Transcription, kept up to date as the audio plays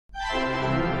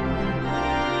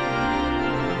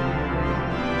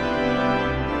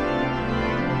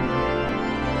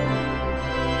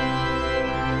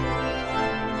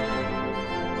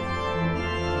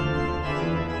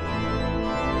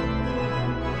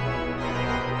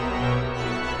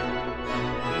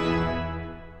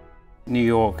New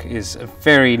York is a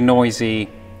very noisy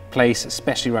place,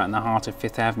 especially right in the heart of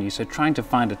Fifth Avenue. So trying to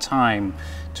find a time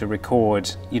to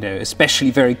record, especially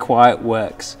very quiet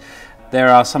works. There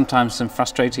are sometimes some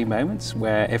frustrating moments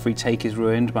where every take is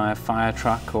ruined by a fire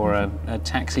truck or a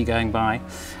taxi going by.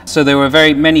 So there were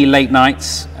very many late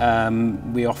nights.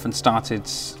 We often started,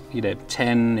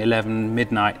 10, 11,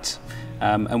 midnight.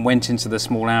 And went into the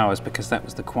small hours because that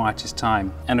was the quietest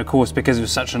time. And of course, because it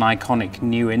was such an iconic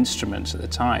new instrument at the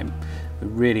time, we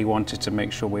really wanted to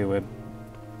make sure we were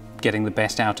getting the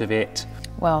best out of it.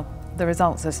 Well, the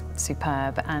results are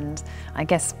superb, and I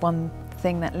guess one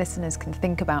thing that listeners can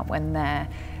think about when they're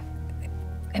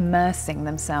immersing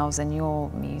themselves in your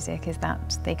music is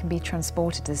that they can be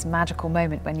transported to this magical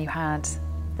moment when you had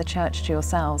the church to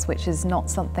yourselves, which is not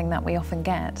something that we often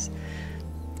get.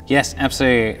 Yes,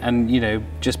 absolutely, and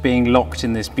just being locked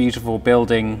in this beautiful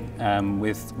building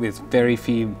with very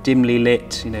few dimly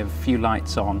lit, few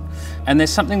lights on, and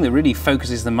there's something that really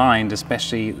focuses the mind,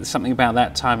 especially something about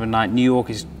that time of night. New York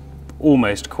is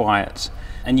almost quiet,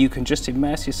 and you can just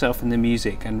immerse yourself in the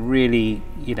music and really,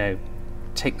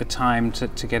 take the time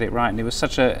to get it right. And it was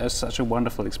such a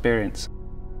wonderful experience.